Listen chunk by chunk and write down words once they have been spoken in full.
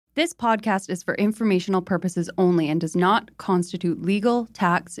This podcast is for informational purposes only and does not constitute legal,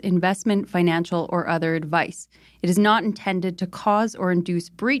 tax, investment, financial, or other advice. It is not intended to cause or induce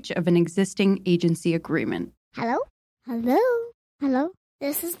breach of an existing agency agreement. Hello? Hello? Hello?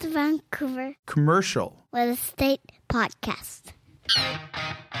 This is the Vancouver Commercial Real Estate Podcast.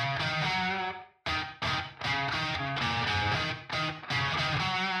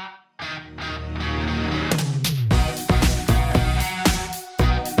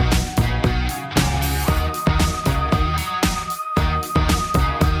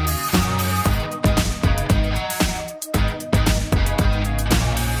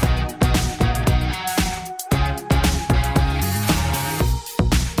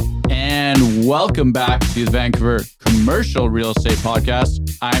 Welcome back to the Vancouver Commercial Real Estate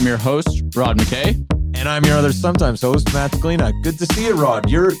Podcast. I'm your host, Rod McKay. And I'm your other sometimes host, Matt Sklina. Good to see you, Rod.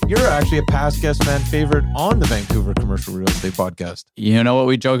 You're actually a past guest fan favorite on the Vancouver Commercial Real Estate Podcast. You know what?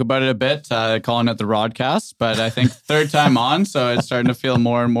 We joke about it a bit, calling it the Rodcast, but I think third time on, so it's starting to feel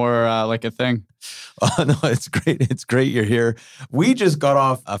more and more like a thing. Oh, no, it's great. It's great you're here. We just got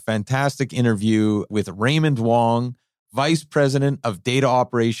off a fantastic interview with Raymond Wong, Vice President of Data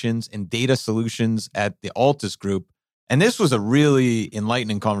Operations and Data Solutions at the Altus Group. And this was a really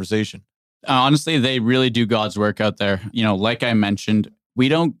enlightening conversation. Honestly, they really do God's work out there. You know, like I mentioned, we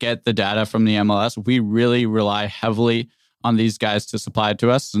don't get the data from the MLS. We really rely heavily on these guys to supply it to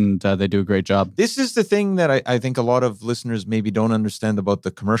us, and they do a great job. This is the thing that I think a lot of listeners maybe don't understand about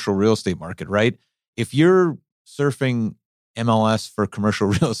the commercial real estate market, right? If you're surfing MLS for commercial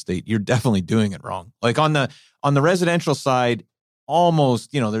real estate, you're definitely doing it wrong. Like on the residential side,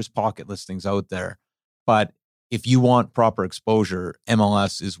 almost, there's pocket listings out there. But if you want proper exposure,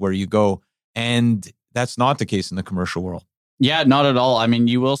 MLS is where you go. And that's not the case in the commercial world. Yeah, not at all. I mean,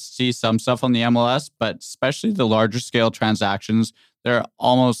 you will see some stuff on the MLS, but especially the larger scale transactions, they're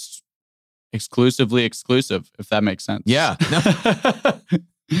almost exclusively exclusive, if that makes sense. Yeah.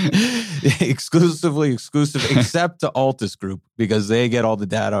 Exclusively exclusive, except to Altus Group, because they get all the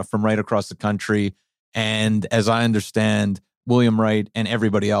data from right across the country. And as I understand, William Wright and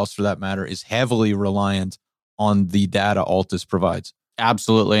everybody else for that matter is heavily reliant on the data Altus provides.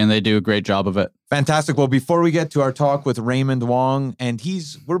 Absolutely. And they do a great job of it. Fantastic. Well, before we get to our talk with Raymond Wong, and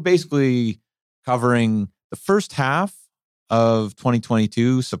we're basically covering the first half of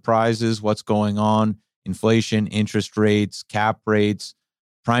 2022, surprises, what's going on, inflation, interest rates, cap rates,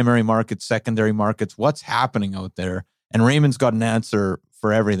 primary markets, secondary markets, what's happening out there. And Raymond's got an answer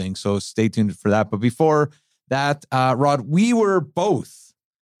for everything. So stay tuned for that. But before that, Rod, we were both,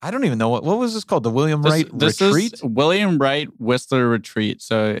 I don't even know what was this called? The William Wright Retreat? This is William Wright Whistler Retreat.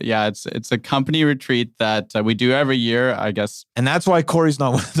 So yeah, it's a company retreat that we do every year, I guess. And that's why Corey's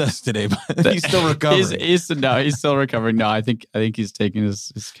not with us today, but he's still recovering. He's still recovering. No, I think he's taking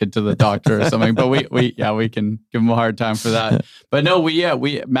his kid to the doctor or something. But we can give him a hard time for that. But no,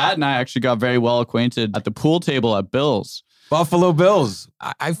 Matt and I actually got very well acquainted at the pool table at Bill's. Buffalo Bills.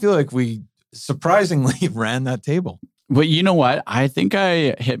 I feel like we surprisingly ran that table. Well, you know what? I think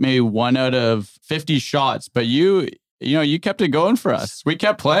I hit maybe 1 out of 50 shots, but you kept it going for us. We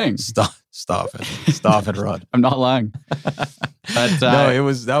kept playing. Stop it, Rod. I'm not lying. But,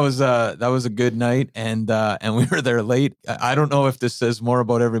 no, that was a good night, and we were there late. I don't know if this says more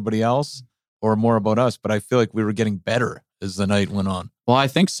about everybody else or more about us, but I feel like we were getting better as the night went on. Well, I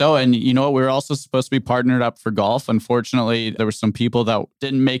think so. And you know what? We were also supposed to be partnered up for golf. Unfortunately, there were some people that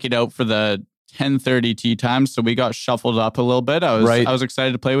didn't make it out for the 10:30 tee time, so we got shuffled up a little bit. I was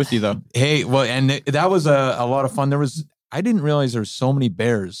excited to play with you though. Hey, well, and that was a lot of fun. I didn't realize there were so many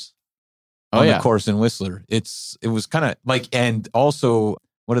bears on the course in Whistler. It was kind of like, and also,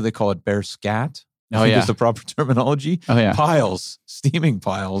 what do they call it? Bear scat? I think is the proper terminology. Oh yeah, steaming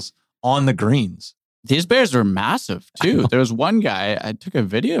piles on the greens. These bears were massive too. There was one guy, I took a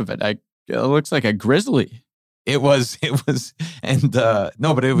video of it. It looks like a grizzly. It was, and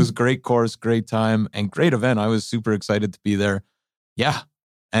no, but it was a great course, great time, and great event. I was super excited to be there. Yeah,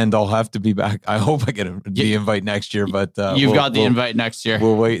 and I'll have to be back. I hope I get the invite next year, but you've got the invite next year.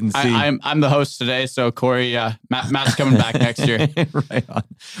 We'll wait and see. I'm the host today, so Corey, Matt's coming back next year. Right on.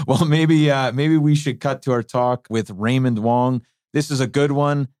 Well, maybe we should cut to our talk with Raymond Wong. This is a good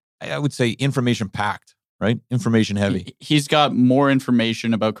one. I would say information packed. Right? Information heavy. He's got more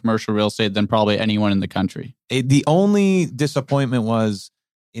information about commercial real estate than probably anyone in the country. The only disappointment was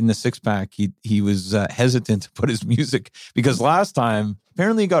in the six pack. He was hesitant to put his music because last time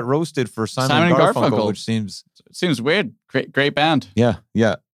apparently he got roasted for Simon Garfunkel, which seems weird. Great band. Yeah.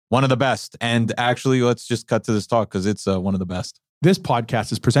 One of the best. And actually, let's just cut to this talk because it's one of the best. This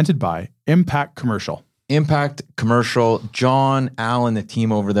podcast is presented by Impact Commercial. Impact Commercial, John, Alan, the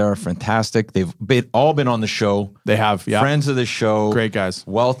team over there are fantastic. They've all been on the show. They have, yeah. Friends of the show. Great guys.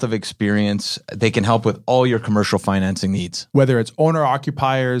 Wealth of experience. They can help with all your commercial financing needs. Whether it's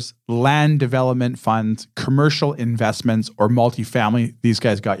owner-occupiers, land development funds, commercial investments, or multifamily, these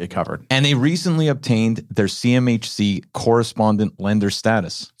guys got you covered. And they recently obtained their CMHC correspondent lender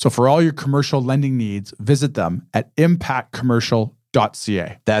status. So for all your commercial lending needs, visit them at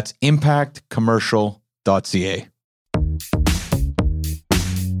impactcommercial.ca. That's impactcommercial.ca.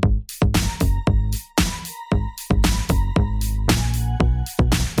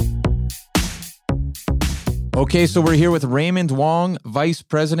 Okay, so we're here with Raymond Wong, Vice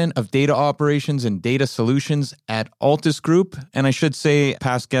President of Data Operations and Data Solutions at Altus Group. And I should say,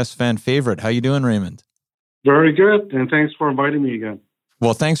 past guest fan favorite. How you doing, Raymond? Very good, and thanks for inviting me again.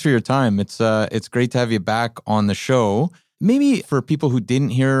 Well, thanks for your time. It's great to have you back on the show. Maybe for people who didn't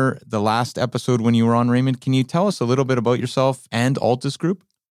hear the last episode when you were on, Raymond, can you tell us a little bit about yourself and Altus Group?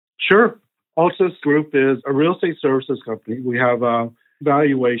 Sure. Altus Group is a real estate services company. We have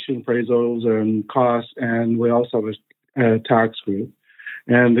valuation, appraisals, and costs, and we also have a tax group.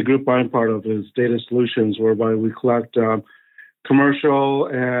 And the group I'm part of is Data Solutions, whereby we collect commercial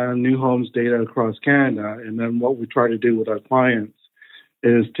and new homes data across Canada. And then what we try to do with our clients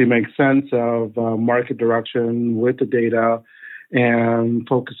is to make sense of market direction with the data and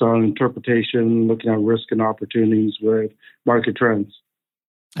focus on interpretation, looking at risk and opportunities with market trends.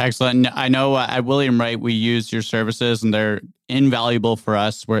 Excellent. And I know at William Wright, we use your services and they're invaluable for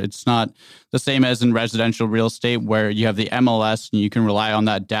us, where it's not the same as in residential real estate where you have the MLS and you can rely on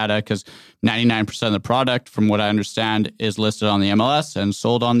that data because 99% of the product, from what I understand, is listed on the MLS and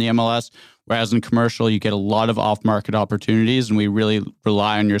sold on the MLS. Whereas in commercial, you get a lot of off-market opportunities, and we really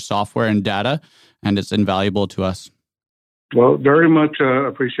rely on your software and data, and it's invaluable to us. Well, very much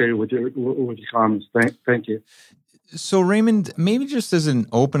appreciated with your comments. Thank you. So, Raymond, maybe just as an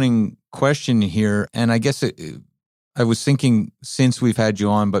opening question here, and I guess I was thinking since we've had you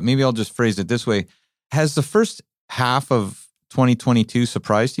on, but maybe I'll just phrase it this way. Has the first half of 2022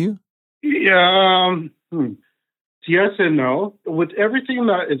 surprised you? Yeah. Yes and no. With everything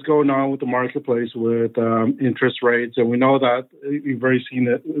that is going on with the marketplace with interest rates, and we know that you've already seen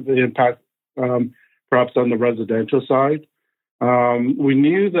the impact perhaps on the residential side. We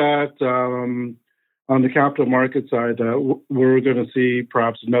knew that on the capital market side that we were going to see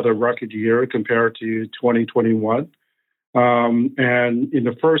perhaps another record year compared to 2021. And in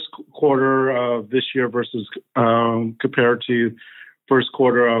the first quarter of this year versus compared to first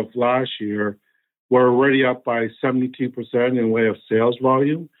quarter of last year, we're already up by 72% in way of sales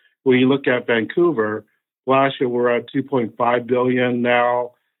volume. When you look at Vancouver, last year we're at 2.5 billion.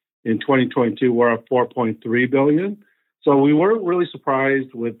 Now in 2022, we're at 4.3 billion. So we weren't really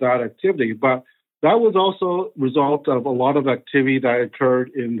surprised with that activity, but that was also a result of a lot of activity that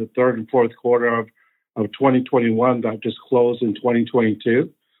occurred in the third and fourth quarter of 2021 that just closed in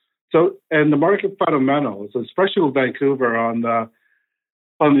 2022. So, and the market fundamentals, especially with Vancouver on the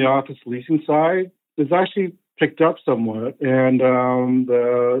office leasing side, has actually picked up somewhat, and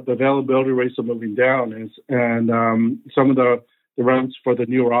the availability rates are moving down, and some of the rents for the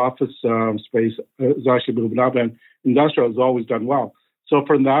newer office space is actually moving up, and industrial has always done well. So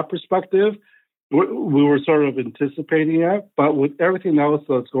from that perspective, we were sort of anticipating it, but with everything else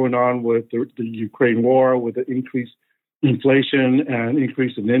that's going on with the Ukraine war, with the increased inflation and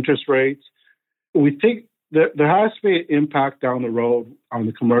increase in interest rates, we think that there has to be an impact down the road on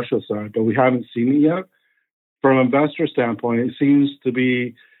the commercial side, but we haven't seen it yet. From an investor standpoint, it seems to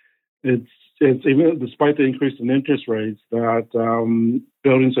be, it's even despite the increase in interest rates, that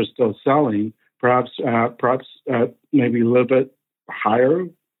buildings are still selling, perhaps at maybe a little bit higher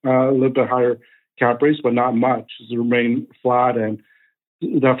cap rates, but not much. They remain flat, and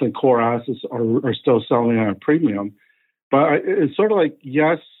definitely core assets are still selling at a premium. But it's sort of like,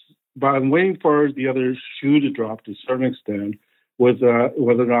 yes, but I'm waiting for the other shoe to drop to a certain extent with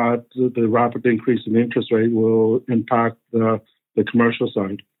whether or not the rapid increase in interest rate will impact the commercial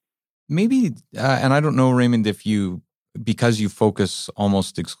side. Maybe, and I don't know, Raymond, if because you focus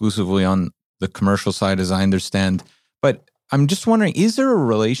almost exclusively on the commercial side, as I understand, but I'm just wondering, is there a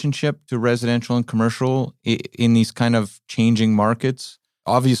relationship to residential and commercial in these kind of changing markets?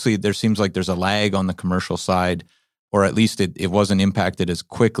 Obviously, there seems like there's a lag on the commercial side, or at least it wasn't impacted as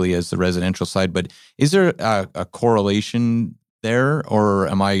quickly as the residential side. But is there a correlation there, or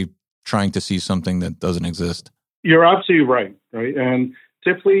am I trying to see something that doesn't exist? You're absolutely right? And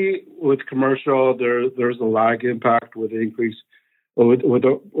typically with commercial, there's a lag impact with the increase, with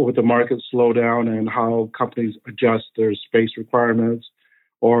the market slowdown and how companies adjust their space requirements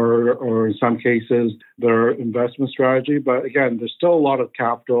or in some cases, their investment strategy. But again, there's still a lot of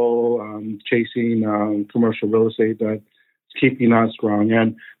capital chasing commercial real estate that's keeping that strong.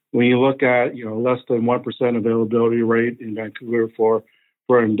 And when you look at, less than 1% availability rate in Vancouver for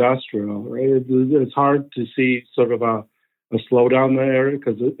industrial, right, it's hard to see sort of a slowdown in the area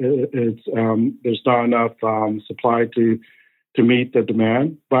because it's there's not enough supply to meet the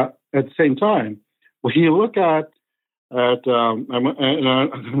demand. But at the same time, when you look at I'm going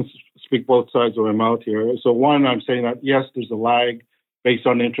to speak both sides of my mouth here. So one, I'm saying that yes, there's a lag based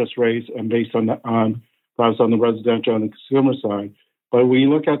on interest rates and based on perhaps on the residential and the consumer side. But when you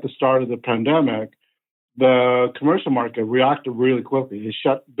look at the start of the pandemic, the commercial market reacted really quickly. It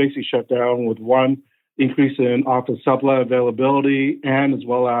basically shut down with one increase in office sublet availability and as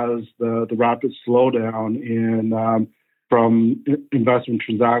well as the rapid slowdown in from investment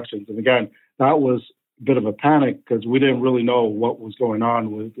transactions. And again, that was a bit of a panic because we didn't really know what was going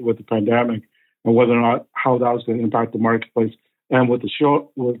on with the pandemic and whether or not how that was going to impact the marketplace and with the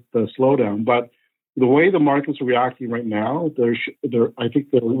slowdown. But the way the markets are reacting right now, I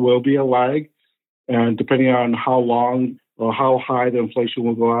think there will be a lag, and depending on how long or how high the inflation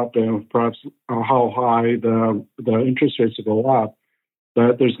will go up, and perhaps how high the interest rates will go up,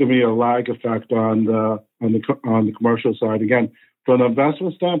 that there's going to be a lag effect on the commercial side. Again, from an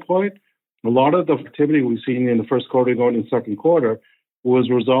investment standpoint, a lot of the activity we've seen in the first quarter going into the second quarter was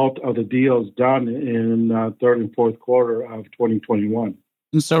a result of the deals done in third and fourth quarter of 2021.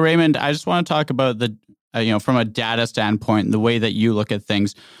 And so, Raymond, I just want to talk about the, from a data standpoint, the way that you look at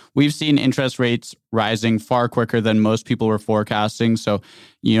things. We've seen interest rates rising far quicker than most people were forecasting. So,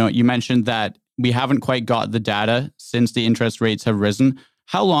 you mentioned that we haven't quite got the data since the interest rates have risen.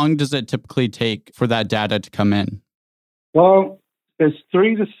 How long does it typically take for that data to come in? Well, it's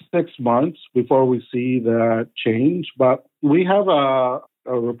 3 to 6 months before we see that change. But we have a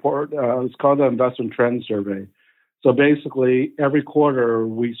report, it's called the Investment Trend Survey. So basically, every quarter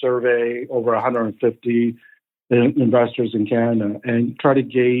we survey over 150 investors in Canada and try to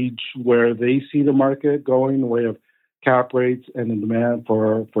gauge where they see the market going in the way of cap rates and the demand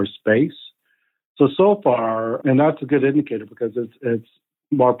for space. So far, and that's a good indicator because it's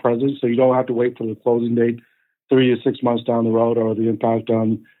more present, so you don't have to wait for the closing date 3 to 6 months down the road or the impact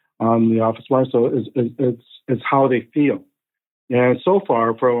on the office market. So it's how they feel. And so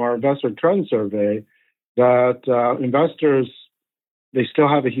far, from our Investment Trend Survey, that investors, they still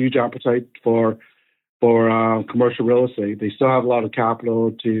have a huge appetite for commercial real estate. They still have a lot of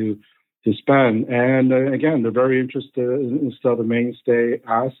capital to spend. And again, they're very interested in still the mainstay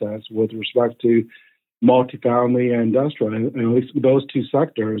assets with respect to multifamily and industrial. And at least with those two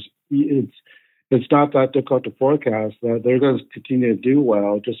sectors, it's not that difficult to forecast that they're going to continue to do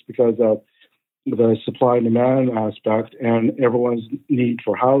well just because of the supply and demand aspect and everyone's need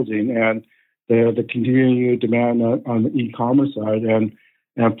for housing and the continuing demand on the e-commerce side, and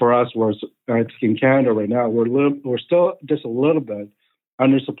for us, I think in Canada right now, we're still just a little bit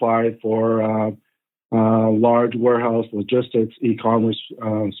undersupplied for large warehouse logistics e-commerce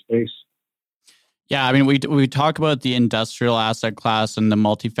space. Yeah, I mean, we talk about the industrial asset class and the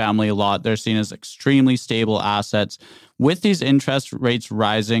multifamily a lot. They're seen as extremely stable assets. With these interest rates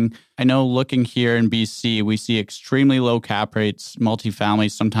rising, I know looking here in BC, we see extremely low cap rates,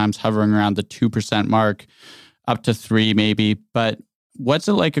 multifamily sometimes hovering around the 2% mark, up to 3% maybe. But what's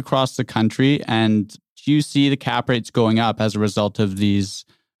it like across the country? And do you see the cap rates going up as a result of these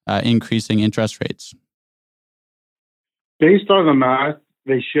increasing interest rates? Based on the math,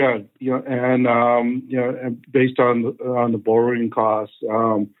 they should, and based on the borrowing costs.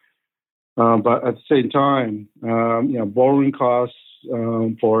 But at the same time, borrowing costs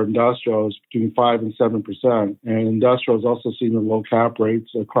for industrial is between 5% and 7%, and industrial is also seeing the low cap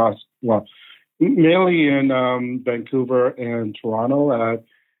rates across, mainly in Vancouver and Toronto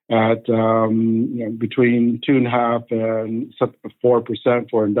at between 2.5% and 4%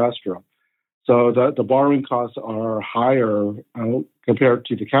 for industrial. So the borrowing costs are higher compared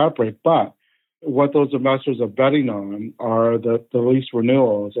to the cap rate. But what those investors are betting on are the lease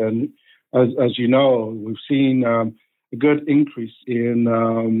renewals. And as you know, we've seen a good increase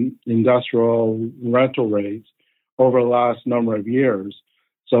in industrial rental rates over the last number of years.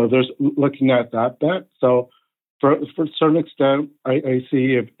 So there's looking at that bet. So for a certain extent, I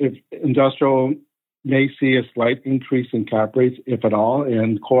see if industrial may see a slight increase in cap rates, if at all,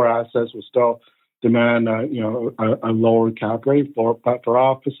 and core assets will still demand, a lower cap rate. But for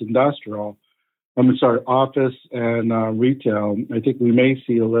office and retail, I think we may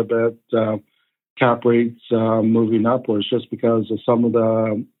see a little bit cap rates moving upwards just because of some of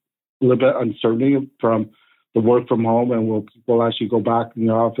the little bit uncertainty from the work from home and will people actually go back in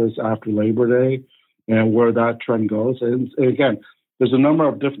the office after Labor Day, and where that trend goes. And again, there's a number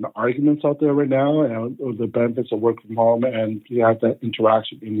of different arguments out there right now, and the benefits of work from home, and you have that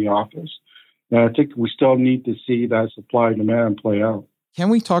interaction in the office. And I think we still need to see that supply and demand play out. Can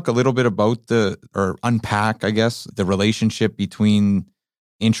we talk a little bit about or unpack, I guess, the relationship between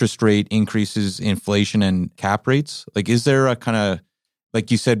interest rate increases, inflation, and cap rates? Like, is there a kind of, like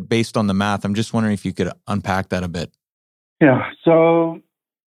you said, based on the math? I'm just wondering if you could unpack that a bit. Yeah. So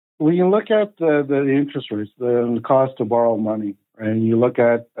when you look at the interest rates, the cost to borrow money, and you look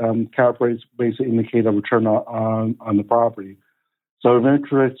at cap rates, basically indicate a return on the property. So if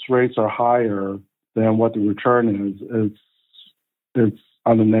interest rates are higher than what the return is, it's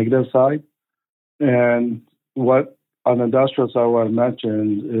on the negative side. And what on the industrial side, what I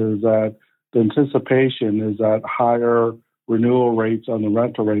mentioned is that the anticipation is that higher renewal rates on the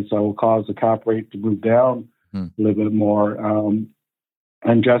rental rates that will cause the cap rate to move down a little bit more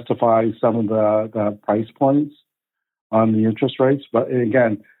and justify some of the price points on the interest rates. But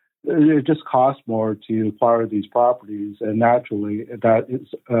again, it just costs more to acquire these properties, and naturally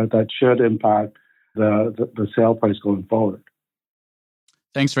that should impact the sale price going forward.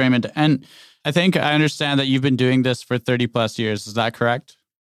 Thanks, Raymond. And I think I understand that you've been doing this for 30 plus years. Is that correct?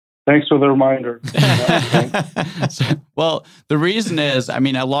 Thanks for the reminder. Well, the reason is, I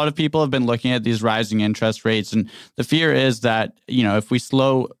mean, a lot of people have been looking at these rising interest rates, and the fear is that, if we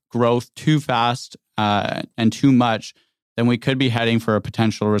slow growth too fast and too much, then we could be heading for a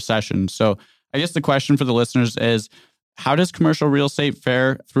potential recession. So I guess the question for the listeners is, how does commercial real estate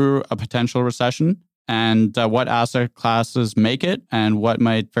fare through a potential recession? And what asset classes make it, and what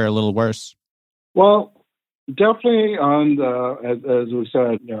might fare a little worse? Well, definitely on the, as we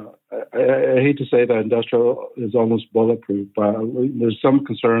said, I hate to say that industrial is almost bulletproof, but there's some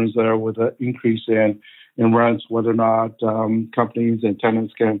concerns there with the increase in rents, whether or not companies and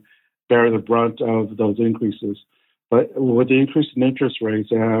tenants can bear the brunt of those increases. But with the increase in interest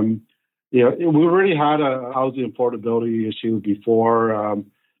rates, we already had a housing affordability issue before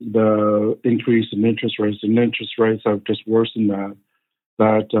the increase in interest rates, and interest rates have just worsened that.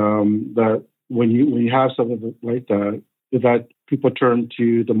 That when you have something like that people turn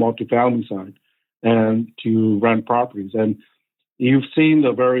to the multifamily side and to rent properties. And you've seen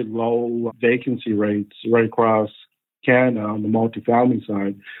the very low vacancy rates right across Canada on the multifamily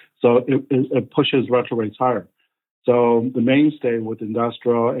side. So it pushes rental rates higher. So the mainstay with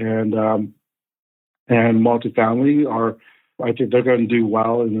industrial and multifamily are, I think they're going to do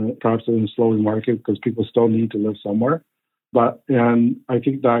well perhaps in a slowing market because people still need to live somewhere. And I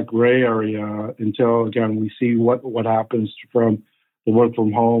think that gray area, until again we see what happens from the work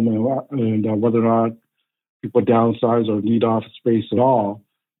from home and whether or not people downsize or need office space at all,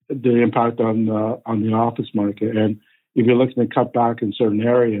 the impact on the office market. And if you're looking to cut back in certain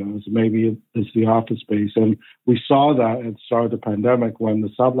areas, maybe it's the office space. And we saw that at the start of the pandemic when the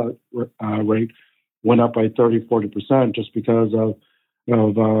sublet rate went up by 30-40% just because of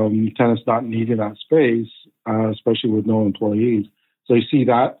tenants not needing that space, especially with no employees. So you see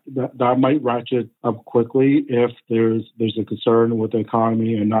that might ratchet up quickly if there's a concern with the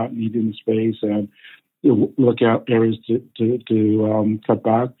economy and not needing the space, and look at areas to cut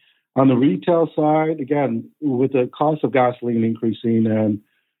back. On the retail side, again, with the cost of gasoline increasing and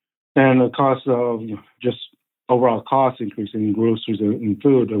the cost of just overall costs increasing in groceries and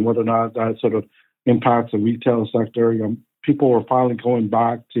food, and whether or not that sort of impacts the retail sector, people were finally going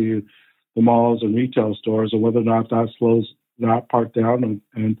back to the malls and retail stores, and whether or not that slows that part down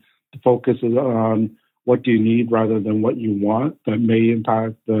and the focus is on what do you need rather than what you want, that may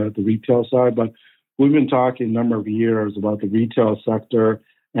impact the retail side. But we've been talking a number of years about the retail sector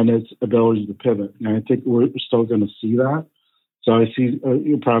and its ability to pivot. And I think we're still going to see that. So I see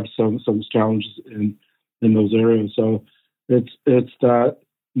perhaps some challenges in those areas. So it's that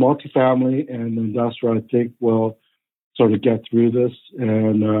multifamily and industrial, I think, will sort of get through this.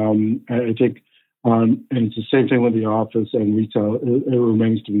 And I think, and it's the same thing with the office and retail. It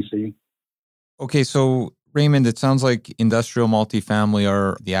remains to be seen. Okay, so Raymond, it sounds like industrial, multifamily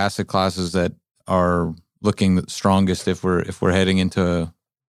are the asset classes that are looking the strongest if we're heading into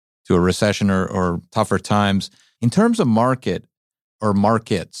a recession or tougher times. In terms of market or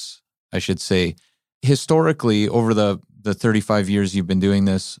markets, I should say, historically over the 35 years you've been doing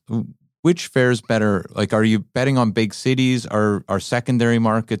this, which fares better? Like, are you betting on big cities? Are secondary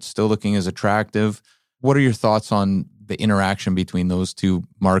markets still looking as attractive? What are your thoughts on the interaction between those two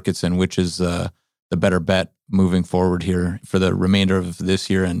markets, and which is the better bet moving forward here for the remainder of this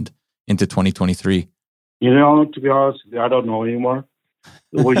year and into 2023? To be honest, I don't know anymore.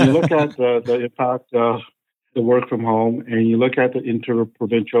 When you look at the impact of the work from home and you look at the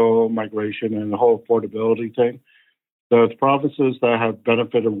interprovincial migration and the whole affordability thing, the provinces that have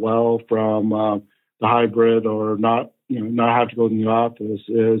benefited well from the hybrid or not have to go in the office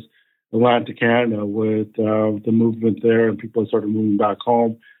is Atlantic Canada with the movement there and people started moving back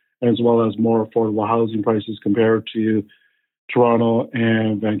home, as well as more affordable housing prices compared to Toronto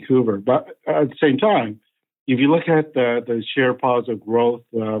and Vancouver. But at the same time, if you look at the sheer positive growth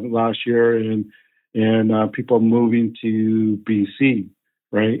last year in people moving to BC,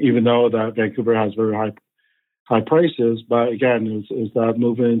 right? Even though that Vancouver has very high prices, but again, is that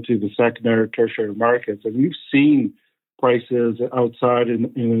moving into the secondary, tertiary markets, and we've seen prices outside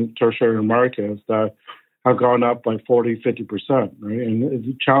in tertiary markets that have gone up by 40-50%, right? And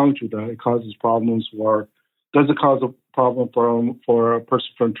the challenge with that, it causes problems does it cause a problem for a person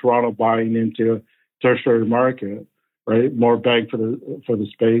from Toronto buying into a tertiary market, right? More bang for the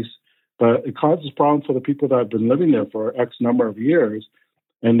space. But it causes problems for the people that have been living there for X number of years,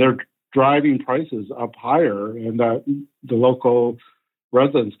 and they're driving prices up higher, and that the local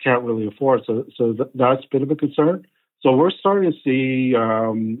residents can't really afford. So that's a bit of a concern. So we're starting to see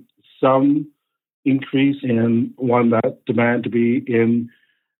some increase in that demand to be in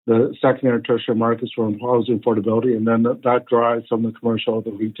the secondary and tertiary markets for housing affordability, and then that drives some of the commercial,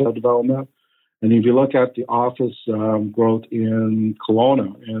 the retail development. And if you look at the office growth in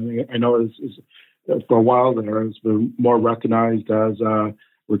Kelowna, and I know it's for a while there, it's been more recognized as a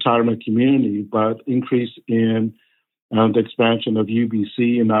retirement community, but increase in the expansion of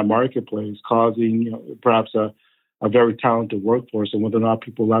UBC in that marketplace, causing perhaps a very talented workforce, and whether or not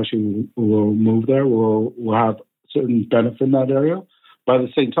people actually will move there will have certain benefit in that area. But at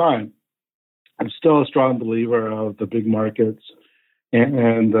the same time, I'm still a strong believer of the big markets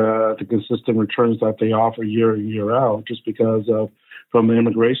and the consistent returns that they offer year in, year out, just because of, from an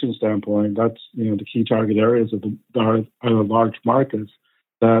immigration standpoint, that's the key target areas of the large markets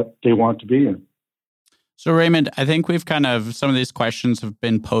that they want to be in. So Raymond, I think we've some of these questions have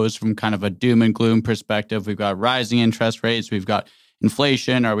been posed from kind of a doom and gloom perspective. We've got rising interest rates, we've got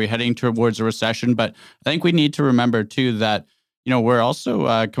inflation, are we heading towards a recession? But I think we need to remember too that, we're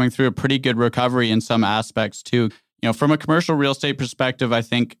also coming through a pretty good recovery in some aspects too. From a commercial real estate perspective, I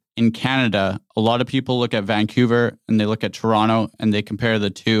think in Canada, a lot of people look at Vancouver and they look at Toronto and they compare the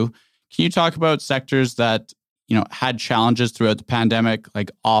two. Can you talk about sectors that, had challenges throughout the pandemic,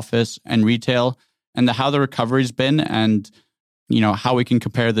 like office and retail, and how the recovery's been and, how we can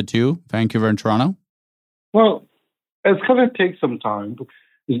compare the two, Vancouver and Toronto? Well, it's going to take some time.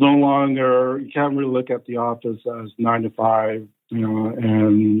 It's no longer, you can't really look at the office as 9 to 5,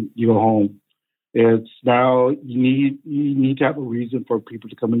 and you go home. It's now you need to have a reason for people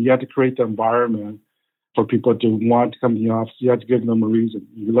to come in. You have to create the environment for people to want to come to the office. You have to give them a reason.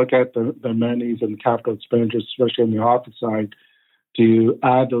 You look at the amenities and the capital expenditures, especially on the office side, to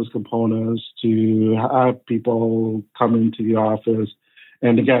add those components, to have people come into the office.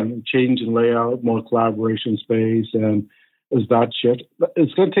 And again, change in layout, more collaboration space, and is that shift.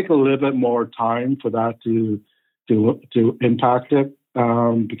 It's going to take a little bit more time for that to impact it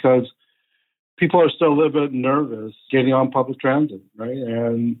because people are still a little bit nervous getting on public transit, right?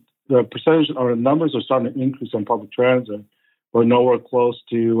 And the percentage or the numbers are starting to increase on public transit. We're nowhere close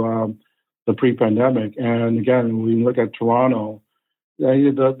to the pre-pandemic. And again, when we look at Toronto,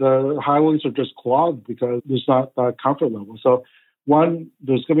 the highways are just clogged because there's not that comfort level. So one,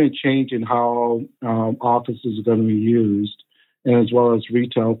 there's going to be a change in how offices are going to be used, and as well as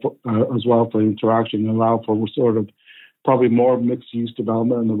retail, as well for interaction, and allow for sort of probably more mixed-use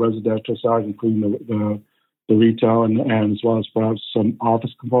development on the residential side, including the retail and as well as perhaps some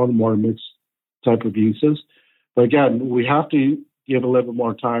office component, more mixed type of uses. But again, we have to give a little bit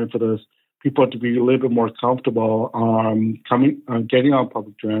more time for this people to be a little bit more comfortable getting on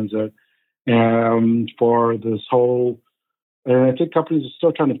public transit, and for this whole. And I think companies are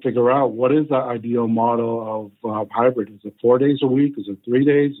still trying to figure out what is the ideal model of hybrid. Is it 4 days a week? Is it 3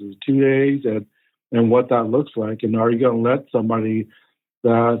 days? Is it 2 days? And what that looks like. And are you going to let somebody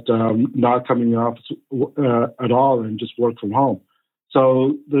that not come in the office at all and just work from home?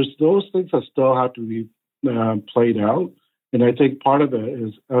 So there's those things that still have to be played out. And I think part of it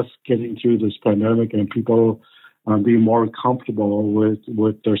is us getting through this pandemic and people being more comfortable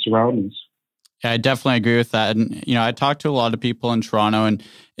with their surroundings. Yeah, I definitely agree with that. And, I talked to a lot of people in Toronto, and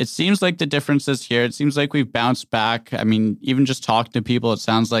it seems like the differences here, it seems like we've bounced back. I mean, even just talking to people, it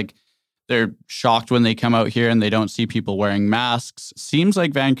sounds like they're shocked when they come out here and they don't see people wearing masks. Seems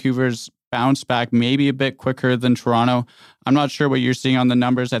like Vancouver's bounced back maybe a bit quicker than Toronto. I'm not sure what you're seeing on the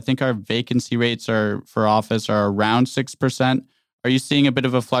numbers. I think our vacancy rates for office are around 6%. Are you seeing a bit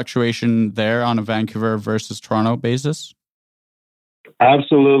of a fluctuation there on a Vancouver versus Toronto basis?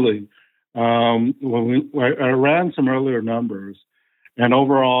 Absolutely. I ran some earlier numbers, and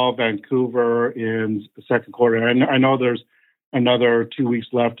overall Vancouver in the second quarter, I know there's another 2 weeks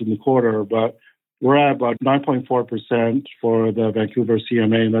left in the quarter, but we're at about 9.4% for the Vancouver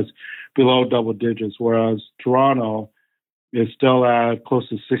CMA, and that's below double digits, whereas Toronto is still at close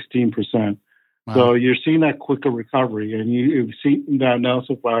to 16%. Wow. So you're seeing that quicker recovery, and you've seen that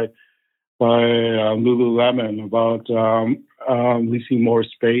announcement by Lululemon about leasing more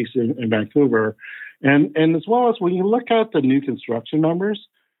space in Vancouver. And as well as when you look at the new construction numbers,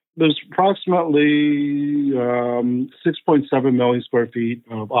 there's approximately 6.7 million square feet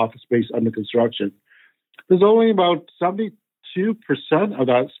of office space under construction. There's only about 72% of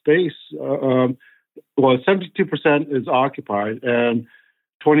that space, 72% is occupied and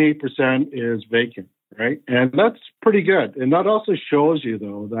 28% is vacant, right? And that's pretty good. And that also shows you,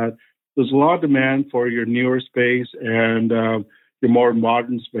 though, that there's a lot of demand for your newer space and your more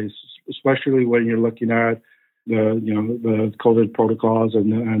modern space, especially when you're looking at the COVID protocols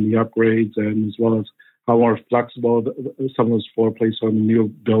and the upgrades, and as well as how more flexible some of those floor plates on the new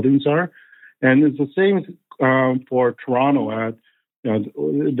buildings are. And it's the same for Toronto.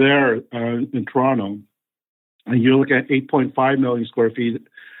 There in Toronto, and you look at 8.5 million square feet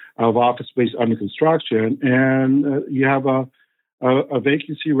of office space under construction, and you have a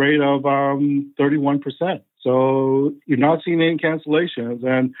vacancy rate of 31%. So you're not seeing any cancellations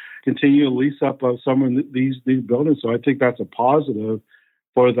and continue to lease up of some of these buildings. So I think that's a positive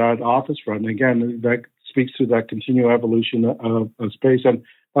for that office front. And again, that speaks to that continual evolution of space. And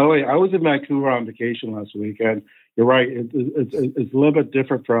by the way, I was in Vancouver on vacation last week, and you're right, it's a little bit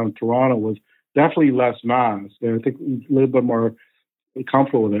different from Toronto, with definitely less mass. And I think a little bit more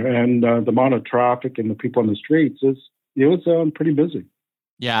comfortable there. And the amount of traffic and the people on the streets it was pretty busy.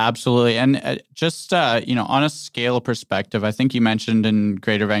 Yeah, absolutely. And just, on a scale perspective, I think you mentioned in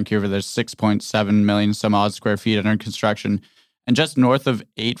Greater Vancouver, there's 6.7 million some odd square feet under construction, and just north of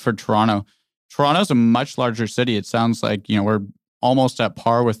 8 for Toronto. Toronto's a much larger city. It sounds like, we're almost at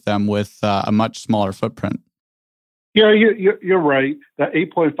par with them with a much smaller footprint. Yeah, you're right. That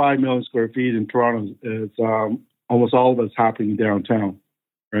 8.5 million square feet in Toronto is almost all of it's happening downtown,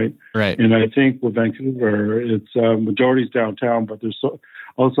 right? Right. And I think with Vancouver, it's majority's downtown, but there's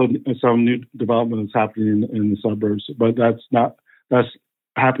also some new development that's happening in the suburbs. But that's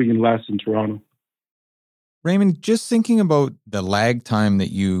happening less in Toronto. Raymond, just thinking about the lag time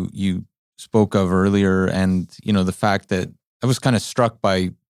that you spoke of earlier, and the fact that I was kind of struck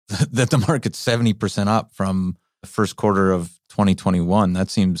by that the market's 70% up from the first quarter of 2021. That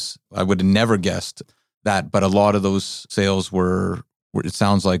seems, I would have never guessed that, but a lot of those sales were it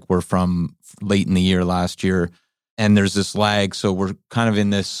sounds like were from late in the year last year, and there's this lag. So we're kind of in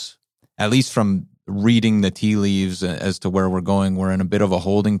this, at least from reading the tea leaves as to where we're going, we're in a bit of a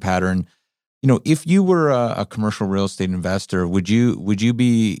holding pattern. If you were a commercial real estate investor, would you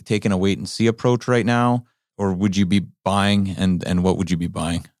be taking a wait and see approach right now, or would you be buying, and what would you be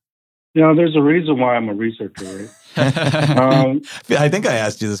buying? There's a reason why I'm a researcher, right? I think I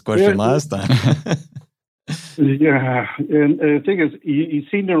asked you this question last time. Yeah, and the thing is, you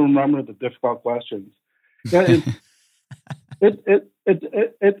seem to remember the difficult questions. Yeah,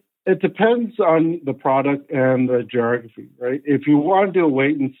 it depends on the product and the geography, right? If you want to do a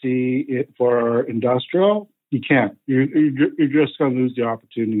wait and see for industrial, you can't. You're just going to lose the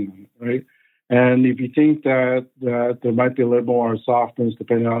opportunity on it, right? And if you think that there might be a little more softness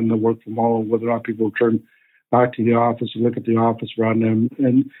depending on the work from home, whether or not people return back to the office, you look at the office run,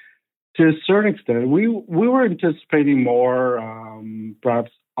 and to a certain extent, we were anticipating more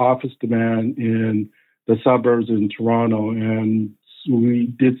perhaps office demand in the suburbs in Toronto, and we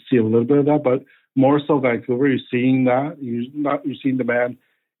did see a little bit of that, but more so Vancouver. You're seeing that. You're seeing demand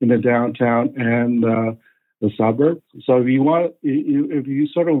in the downtown and the suburbs. So if you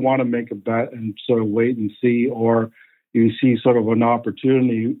sort of want to make a bet and sort of wait and see, or you see sort of an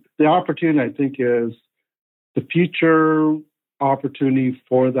opportunity, the opportunity I think is the future opportunity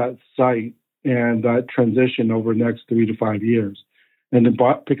for that site and that transition over the next 3 to 5 years, and to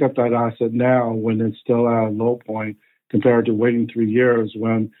pick up that asset now when it's still at a low point compared to waiting 3 years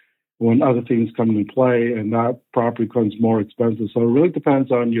when other things come into play and that property becomes more expensive. So it really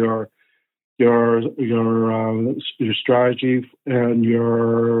depends on your strategy and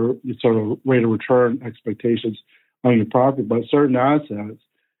your sort of rate of return expectations on your property. But certain assets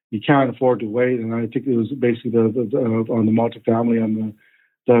you can't afford to wait, and I think it was basically on the multifamily, on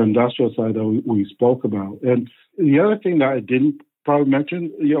the industrial side that we spoke about. And the other thing that I didn't probably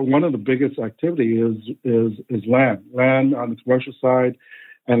mentioned, one of the biggest activity is land on the commercial side,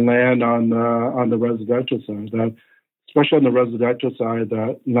 and land on the residential side. That, especially on the residential side,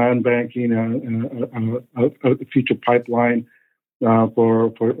 that land banking and a future pipeline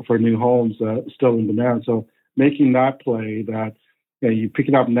for new homes still in demand. So making that play that you pick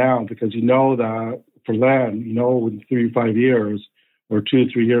it up now, because you know that for land, in 3 to 5 years or 2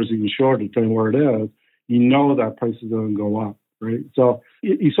 to 3 years, even shorter, depending where it is, that prices are going to go up, right? So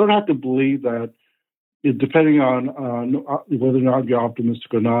you sort of have to believe that, depending on whether or not you're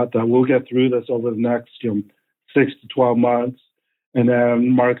optimistic or not, that we'll get through this over the next 6 to 12 months, and then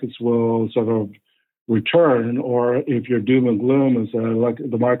markets will sort of return. Or if you're doom and gloom and say, like,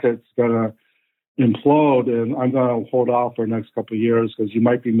 the market's going to implode and I'm going to hold off for the next couple of years, because you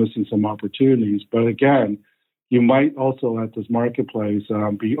might be missing some opportunities. But again, you might also at this marketplace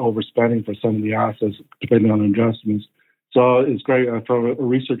be overspending for some of the assets, depending on investments. So it's great from a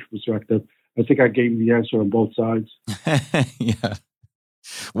research perspective. I think I gave you the answer on both sides. Yeah.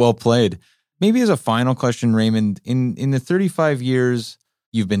 Well played. Maybe as a final question, Raymond, in the 35 years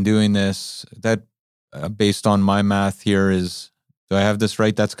you've been doing this, that based on my math here is, do I have this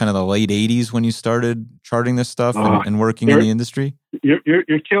right? That's kind of the late 80s when you started charting this stuff and working in the industry? You're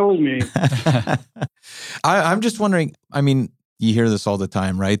killing me. I'm just wondering, I mean, you hear this all the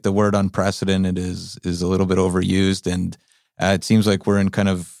time, right? The word unprecedented is a little bit overused, and it seems like we're in kind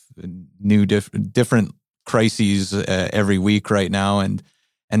of new different crises every week right now, and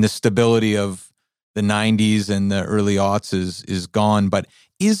the stability of the 90s and the early aughts is gone. But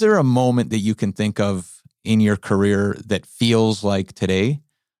is there a moment that you can think of in your career that feels like today?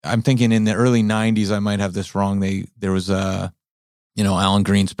 I'm thinking in the early 90s, I might have this wrong. There was Alan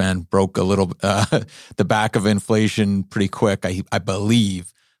Greenspan broke a little the back of inflation pretty quick, I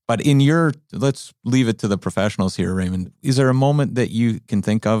believe. But let's leave it to the professionals here, Raymond. Is there a moment that you can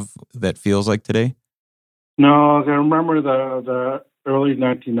think of that feels like today? No, I remember the early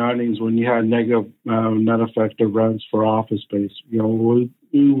 1990s when you had negative net effective rents for office space.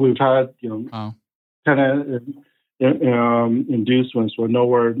 We've had tenant inducements were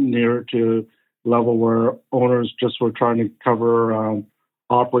nowhere near to level where owners just were trying to cover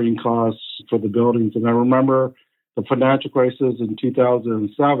operating costs for the buildings. And I remember the financial crisis in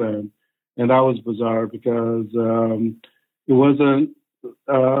 2007, and that was bizarre because it wasn't.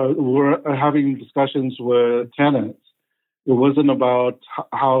 We're having discussions with tenants. It wasn't about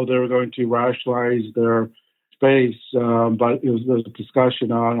how they were going to rationalize their space, but it was a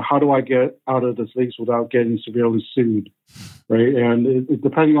discussion on how do I get out of this lease without getting severely sued, right? And it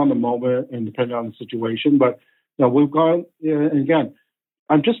depending on the moment and depending on the situation. But we've gone, and again,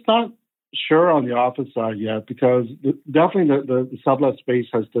 I'm just not sure on the office side yet, because definitely the sublet space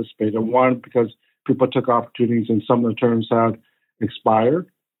has dissipated. One, because people took opportunities and some of the terms had expired,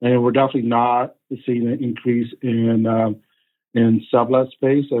 and we're definitely not seeing an increase in sublet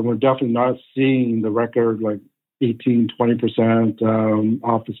space, and we're definitely not seeing the record like 18-20%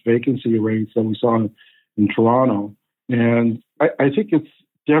 office vacancy rates that we saw in Toronto. And I think it's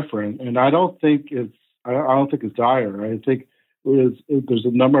different, and I don't think it's dire. I think there's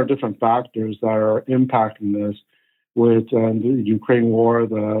a number of different factors that are impacting this, with the Ukraine war,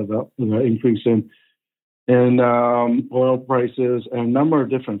 the increase in oil prices, and a number of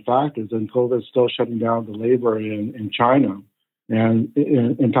different factors. And COVID is still shutting down the labor in China and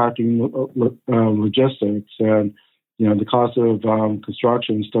impacting logistics. And the cost of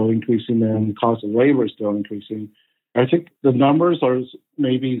construction is still increasing, and the cost of labor is still increasing. I think the numbers are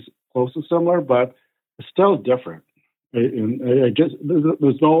maybe close to similar, but it's still different. And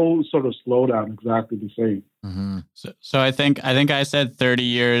there's no sort of slowdown exactly the same. Mm-hmm. So I think I said 30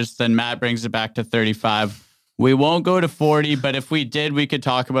 years, then Matt brings it back to 35. We won't go to 40, but if we did, we could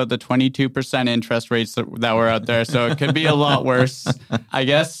talk about the 22% interest rates that were out there. So it could be a lot worse. I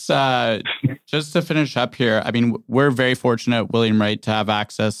guess just to finish up here, I mean, we're very fortunate at William Wright to have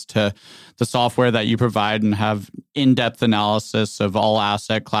access to the software that you provide and have in-depth analysis of all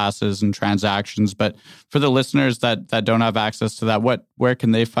asset classes and transactions. But for the listeners that don't have access to that, where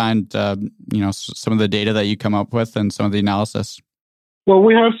can they find some of the data that you come up with and some of the analysis? Well,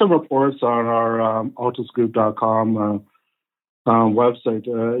 we have some reports on our altusgroup.com website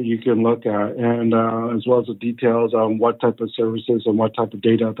you can look at, and as well as the details on what type of services and what type of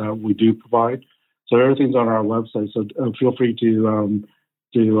data that we do provide. So everything's on our website. So feel free to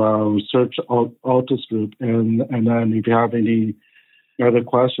search Altus Group, and then if you have any other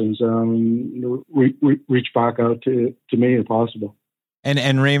questions, reach back out to me if possible.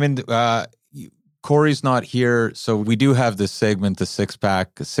 And Raymond, Corey's not here, so we do have this segment, the Six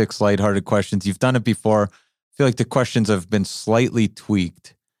Pack, 6 lighthearted questions. You've done it before. feel like the questions have been slightly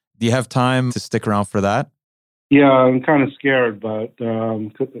tweaked. Do you have time to stick around for that? Yeah, I'm kind of scared, but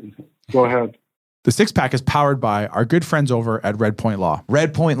go ahead. The Six Pack is powered by our good friends over at Red Point Law.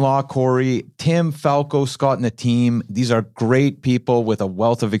 Red Point Law, Corey, Tim, Falco, Scott, and the team. These are great people with a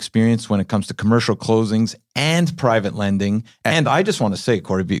wealth of experience when it comes to commercial closings and private lending. And I just want to say,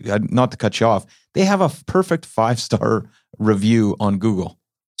 Corey, not to cut you off, they have a perfect 5-star review on Google.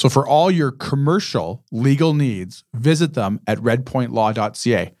 So for all your commercial legal needs, visit them at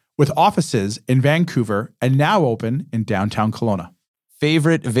redpointlaw.ca with offices in Vancouver and now open in downtown Kelowna.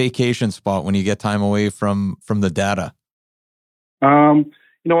 Favorite vacation spot when you get time away from the data? You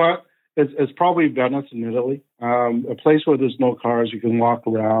know what? It's probably Venice in Italy. A place where there's no cars, you can walk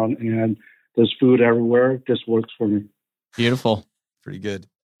around, and there's food everywhere. It just works for me. Beautiful. Pretty good.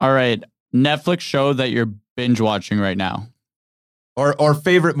 All right. Netflix show that you're binge watching right now. Or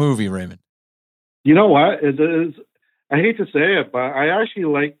favorite movie, Raymond? You know what? It is. I hate to say it, but I actually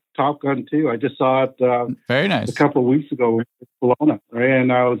like Top Gun 2. I just saw it Very nice. a couple of weeks ago in Kelowna, right?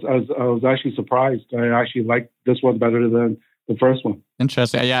 And I was actually surprised. I actually liked this one better than the first one.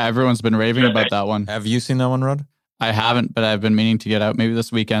 Interesting. Yeah, everyone's been raving about that one. Have you seen that one, Rod? I haven't, but I've been meaning to get out maybe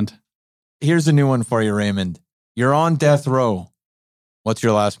this weekend. Here's a new one for you, Raymond. You're on death row. What's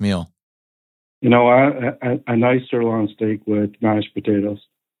your last meal? You know what? A nice sirloin steak with mashed potatoes.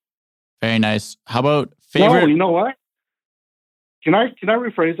 Very nice. How about favorite? No, you know what? Can I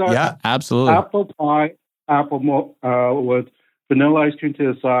rephrase that? Yeah, absolutely. Apple pie, with vanilla ice cream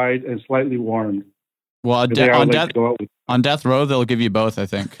to the side and slightly warmed. Well, on death row, they'll give you both, I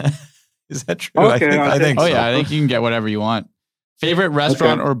think. Is that true? Okay, I think so. Oh, yeah. I think you can get whatever you want. Favorite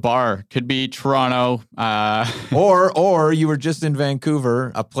restaurant or bar? Could be Toronto. Or you were just in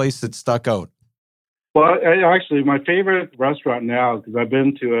Vancouver, a place that stuck out. Well, actually, my favorite restaurant now, because I've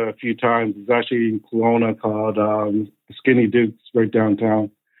been to a few times, is actually in Kelowna called Skinny Duke's right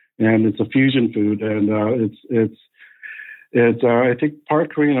downtown, and it's a fusion food, and it's I think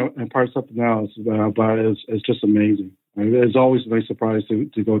part Korean and part something else, but it's just amazing. It's always a nice surprise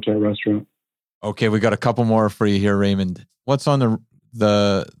to go to a restaurant. Okay, we got a couple more for you here, Raymond. What's on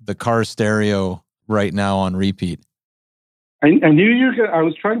the car stereo right now on repeat? I knew you could. I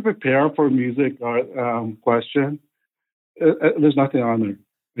was trying to prepare for a music question. There's nothing on there.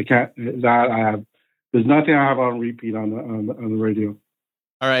 I can't. That I have. There's nothing I have on repeat on the radio.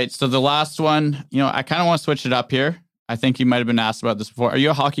 All right. So the last one, I kind of want to switch it up here. I think you might have been asked about this before. Are you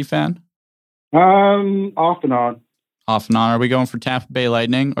a hockey fan? Off and on. Off and on. Are we going for Tampa Bay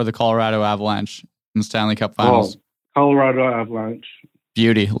Lightning or the Colorado Avalanche in the Stanley Cup Finals? Colorado Avalanche.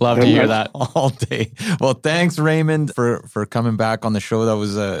 Beauty. Love to hear that. All day. Well, thanks, Raymond, for coming back on the show. That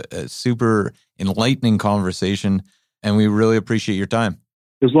was a super enlightening conversation, and we really appreciate your time.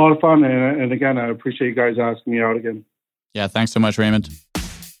 It was a lot of fun, and again, I appreciate you guys asking me out again. Yeah, thanks so much, Raymond.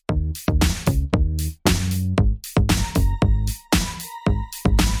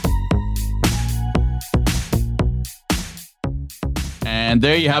 And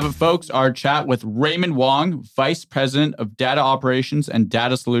there you have it, folks. Our chat with Raymond Wong, Vice President of Data Operations and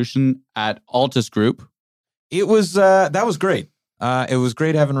Data Solution at Altus Group. It was that was great. It was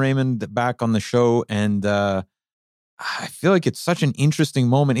great having Raymond back on the show, and I feel like it's such an interesting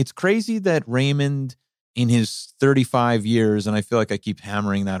moment. It's crazy that Raymond, in his 35 years, and I feel like I keep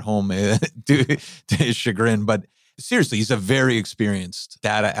hammering that home to his chagrin, but seriously, he's a very experienced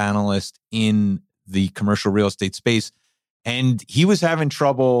data analyst in the commercial real estate space. And he was having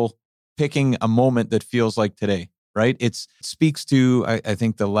trouble picking a moment that feels like today, right? It speaks to, I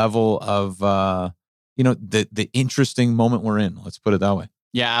think, the level of, the interesting moment we're in. Let's put it that way.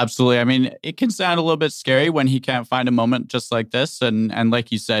 Yeah, absolutely. I mean, it can sound a little bit scary when he can't find a moment just like this. And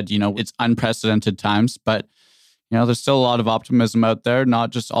like you said, it's unprecedented times, but there's still a lot of optimism out there, not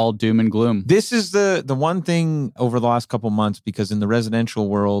just all doom and gloom. This is the one thing over the last couple months, because in the residential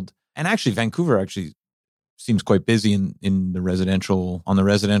world, and actually Vancouver actually seems quite busy on the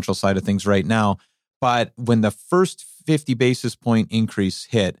residential side of things right now. But when the first 50 basis point increase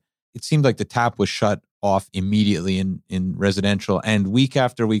hit, it seemed like the tap was shut off immediately in residential, and week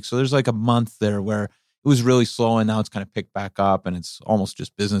after week. So there's like a month there where it was really slow, and now it's kind of picked back up and it's almost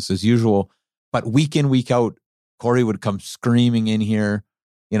just business as usual. But week in, week out, Corey would come screaming in here,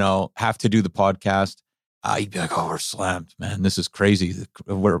 have to do the podcast. He'd be like, "Oh, we're slammed, man. This is crazy."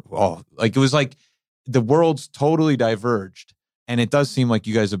 It was like the world's totally diverged. And it does seem like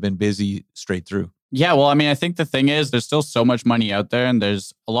you guys have been busy straight through. Yeah, well, I mean, I think the thing is there's still so much money out there, and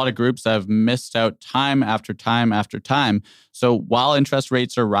there's a lot of groups that have missed out time after time after time. So while interest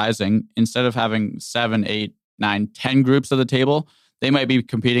rates are rising, instead of having 7, 8, 9, 10 groups at the table, they might be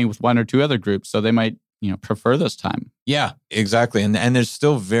competing with one or two other groups. So they might prefer this time. Yeah, exactly. And there's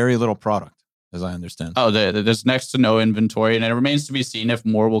still very little product, as I understand. Oh, there's next to no inventory, and it remains to be seen if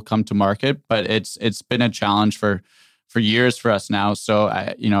more will come to market. But it's been a challenge for years for us now. So,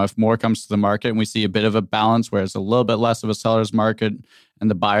 if more comes to the market and we see a bit of a balance where it's a little bit less of a seller's market and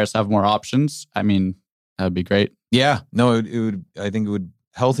the buyers have more options, I mean, that would be great. Yeah, no, it would. I think it would.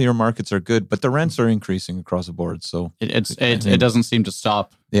 Healthier markets are good, but the rents are increasing across the board. So it doesn't seem to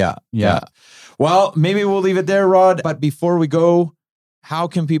stop. Yeah. Well, maybe we'll leave it there, Rod. But before we go, how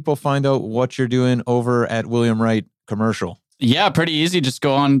can people find out what you're doing over at William Wright Commercial? Yeah, pretty easy. Just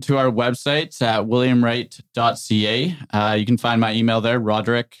go on to our website at williamwright.ca. You can find my email there,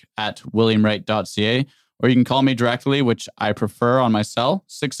 roderick@williamwright.ca, or you can call me directly, which I prefer, on my cell,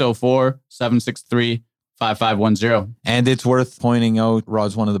 604-763-5510. And it's worth pointing out,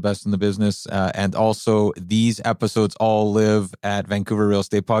 Rod's one of the best in the business. And also, these episodes all live at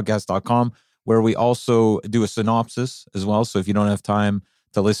VancouverRealEstatePodcast.com, where we also do a synopsis as well. So if you don't have time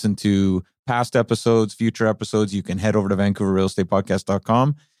to listen to past episodes, future episodes, you can head over to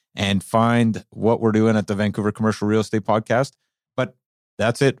VancouverRealEstatePodcast.com and find what we're doing at the Vancouver Commercial Real Estate Podcast. But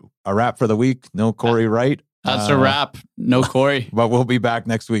that's it. A wrap for the week. No Corey Wright. That's a wrap. No Corey. But we'll be back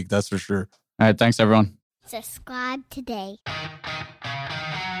next week. That's for sure. All right. Thanks, everyone. Subscribe today.